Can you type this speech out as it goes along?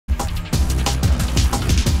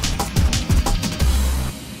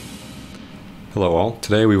Hello all.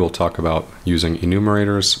 Today we will talk about using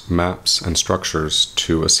enumerators, maps, and structures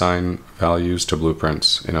to assign values to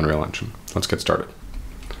blueprints in Unreal Engine. Let's get started.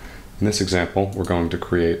 In this example, we're going to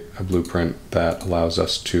create a blueprint that allows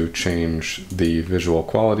us to change the visual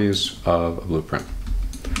qualities of a blueprint.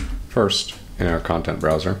 First, in our content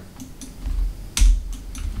browser,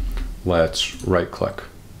 let's right-click,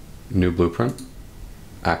 New Blueprint,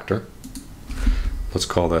 Actor. Let's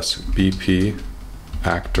call this BP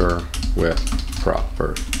Actor with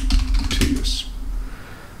Properties.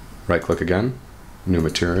 Right-click again, New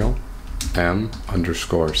Material,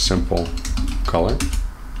 M_simple color.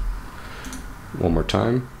 One more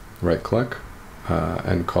time, right-click,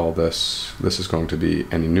 and call this is going to be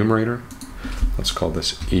an enumerator. Let's call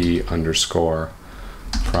this E_property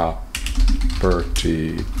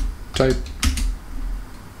type.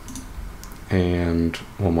 And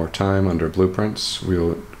one more time, under blueprints, we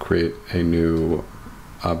will create a new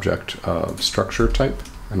object of structure type,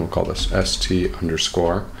 and we'll call this ST_object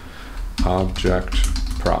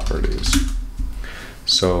properties.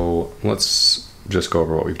 So let's just go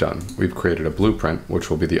over what we've done. We've created a blueprint,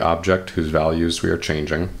 which will be the object whose values we are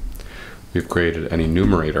changing. We've created an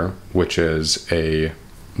enumerator, which is a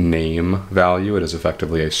name value. It is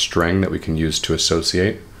effectively a string that we can use to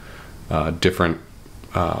associate different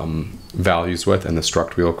values with in the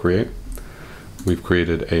struct we will create. We've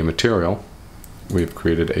created a material. We've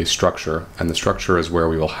created a structure, and the structure is where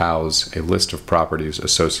we will house a list of properties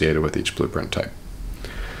associated with each blueprint type.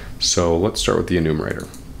 So let's start with the enumerator.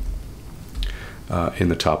 In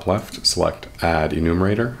the top left, select Add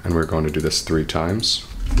Enumerator, and we're going to do this 3 times.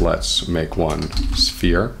 Let's make one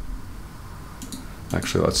sphere.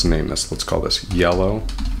 Actually, let's name this. Let's call this Yellow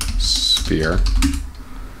Sphere.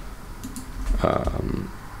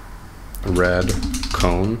 Red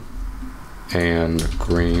Cone, and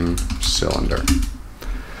green cylinder.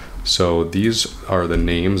 So these are the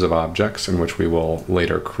names of objects in which we will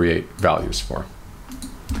later create values for.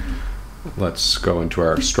 Let's go into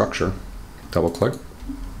our structure, double click,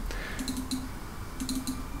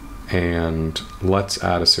 and let's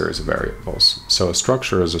add a series of variables. So a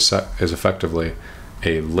structure is effectively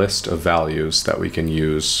a list of values that we can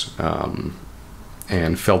use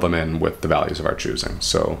and fill them in with the values of our choosing.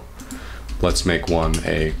 So let's make one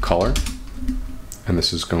a color, and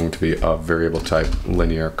this is going to be a variable type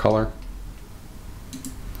linear color.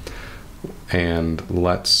 And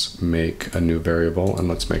let's make a new variable, and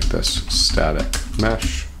let's make this static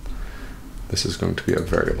mesh. This is going to be a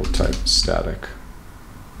variable type static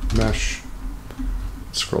mesh.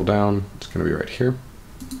 Scroll down, it's going to be right here.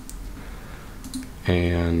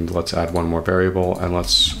 And let's add one more variable, and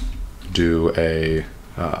let's do a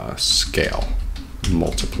scale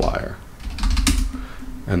multiplier.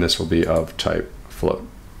 And this will be of type float.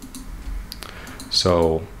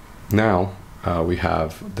 So now we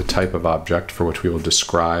have the type of object for which we will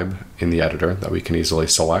describe in the editor that we can easily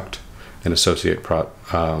select and associate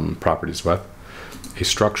properties with. A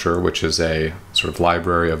structure, which is a sort of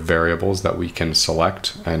library of variables that we can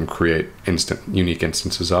select and create unique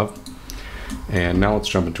instances of. And now let's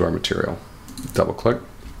jump into our material. Double click. I'm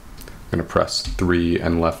going to press 3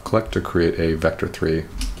 and left click to create a vector 3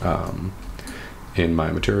 in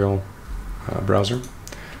my material browser. I'm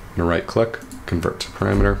going to right click, convert to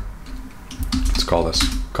parameter. Let's call this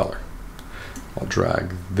color. I'll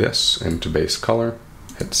drag this into base color,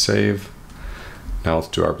 hit save. Now let's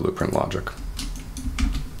do our blueprint logic.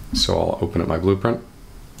 So I'll open up my blueprint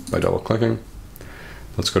by double clicking.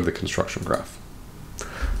 Let's go to the construction graph.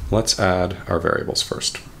 Let's add our variables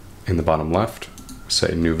first. In the bottom left,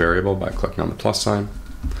 say new variable by clicking on the plus sign.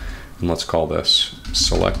 And let's call this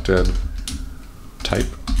selected type.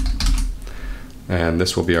 And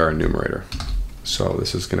this will be our enumerator. So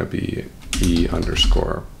this is going to be E_property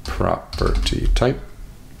type.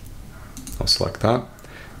 I'll select that.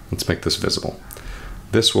 Let's make this visible.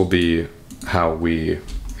 This will be how we,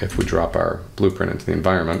 if we drop our blueprint into the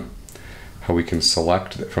environment, how we can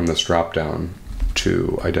select from this drop down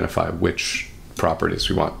to identify which properties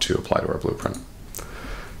we want to apply to our blueprint.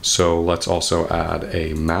 So let's also add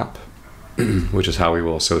a map, which is how we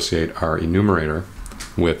will associate our enumerator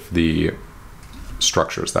with the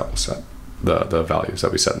structures that we'll set, the values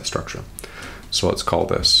that we set in the structure. So let's call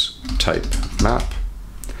this type map,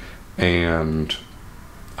 and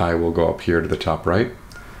I will go up here to the top right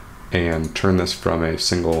and turn this from a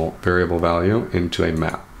single variable value into a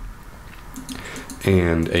map.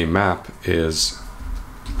 And a map is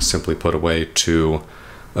simply put a way to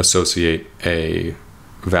associate a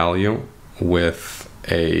value with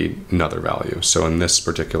another value. So in this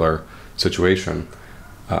particular situation,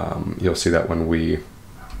 you'll see that when we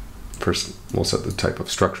first, we'll set the type of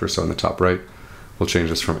structure. So in the top right, We'll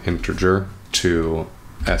change this from integer to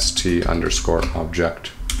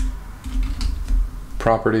st_object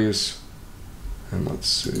properties. And let's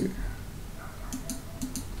see.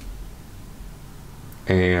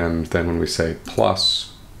 And then when we say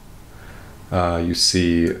plus, you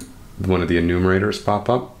see one of the enumerators pop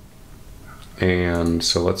up. And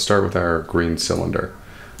so let's start with our green cylinder.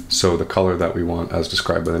 So the color that we want as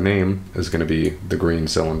described by the name is going to be the green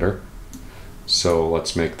cylinder. So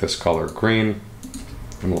let's make this color green,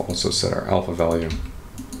 and we'll also set our alpha value.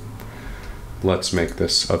 Let's make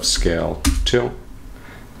this of scale 2,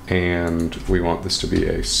 and we want this to be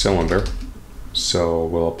a cylinder, so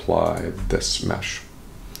we'll apply this mesh.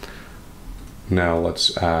 Now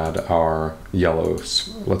let's add our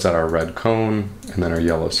red cone and then our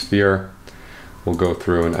yellow sphere. We'll go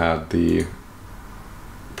through and add the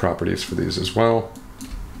properties for these as well.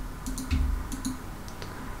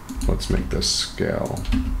 Let's make this scale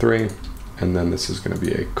 3, and then this is going to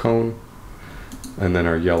be a cone. And then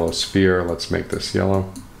our yellow sphere, let's make this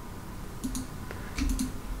yellow.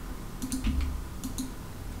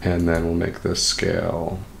 And then we'll make this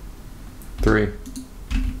scale 3.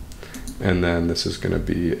 And then this is going to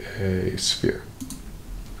be a sphere.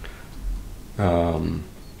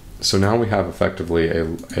 So now we have effectively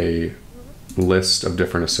a list of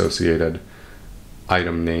different associated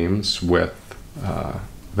item names with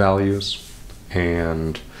values,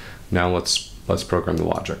 and now let's program the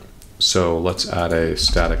logic. So let's add a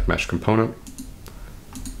static mesh component.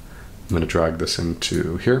 I'm going to drag this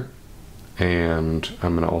into here, and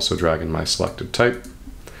I'm going to also drag in my selected type,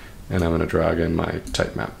 and I'm going to drag in my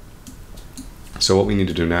type map. So what we need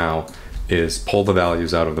to do now is pull the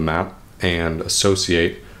values out of the map and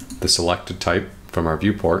associate the selected type from our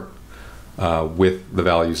viewport with the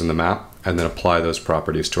values in the map, and then apply those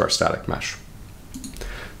properties to our static mesh.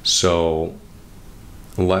 So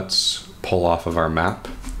let's pull off of our map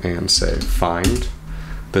and say find.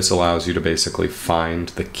 This allows you to basically find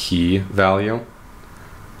the key value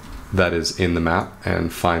that is in the map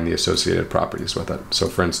and find the associated properties with it. So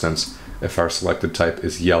for instance, if our selected type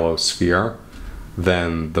is yellow sphere,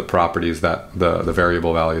 then the properties that the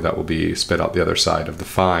variable value that will be spit out the other side of the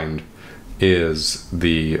find is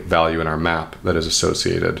the value in our map that is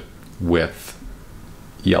associated with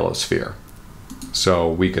yellow sphere.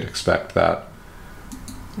 So we could expect that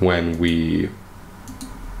when we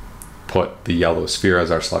put the yellow sphere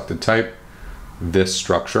as our selected type, this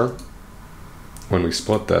structure, when we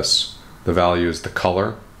split this, the values, the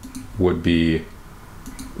color would be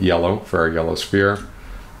yellow for our yellow sphere,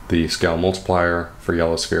 the scale multiplier for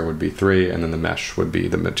yellow sphere would be 3, and then the mesh would be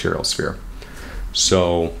the material sphere.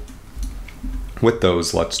 So with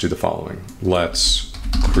those, let's do the following. Let's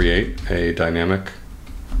create a dynamic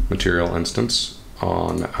material instance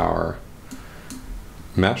on our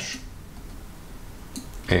mesh,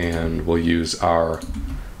 and we'll use our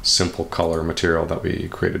simple color material that we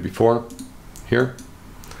created before here.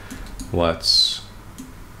 Let's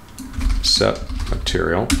set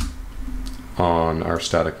material on our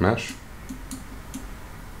static mesh,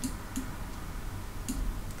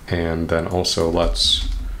 and then also let's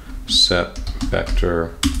set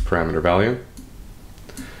vector parameter value,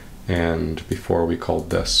 and before we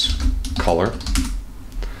called this color,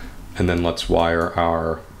 and then let's wire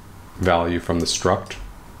our value from the struct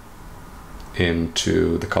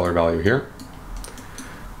into the color value here.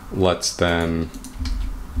 Let's then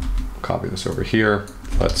copy this over here.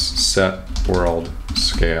 Let's set world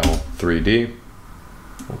scale 3D.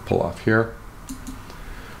 We'll pull off here.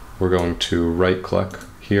 We're going to right click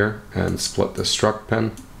here and split the struct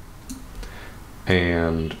pin,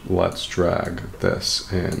 and let's drag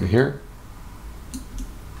this in here.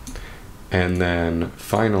 And then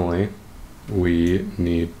finally we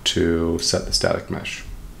need to set the static mesh.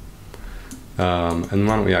 And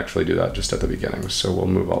why don't we actually do that just at the beginning? So we'll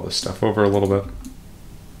move all this stuff over a little bit,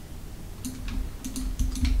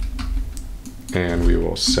 and we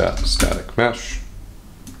will set static mesh,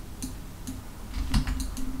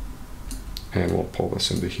 and we'll pull this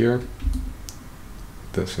into here,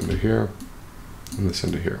 this into here, and this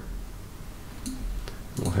into here.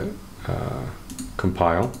 We'll hit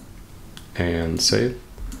compile and save.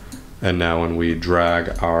 And now when we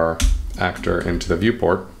drag our actor into the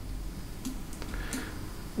viewport,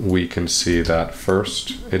 we can see that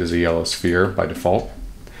first it is a yellow sphere by default,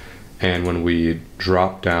 and when we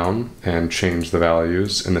drop down and change the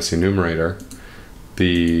values in this enumerator,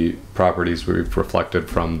 the properties we've reflected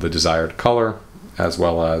from the desired color, as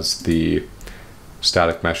well as the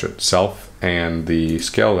static mesh itself and the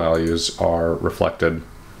scale values, are reflected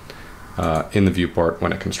in the viewport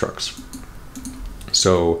when it constructs.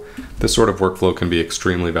 So this sort of workflow can be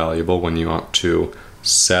extremely valuable when you want to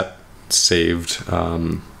set saved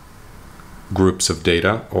groups of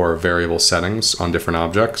data or variable settings on different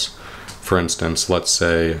objects. For instance, let's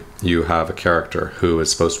say you have a character who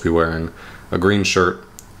is supposed to be wearing a green shirt,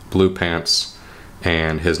 blue pants,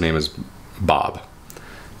 and his name is Bob.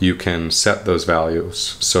 You can set those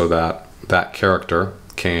values so that that character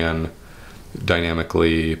can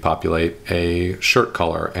dynamically populate a shirt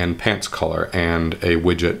color and pants color and a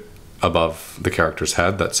widget above the character's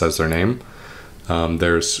head that says their name.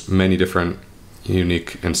 There's many different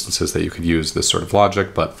unique instances that you could use this sort of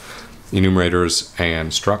logic, but enumerators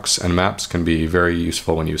and structs and maps can be very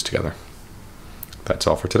useful when used together. That's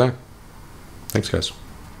all for today. Thanks, guys.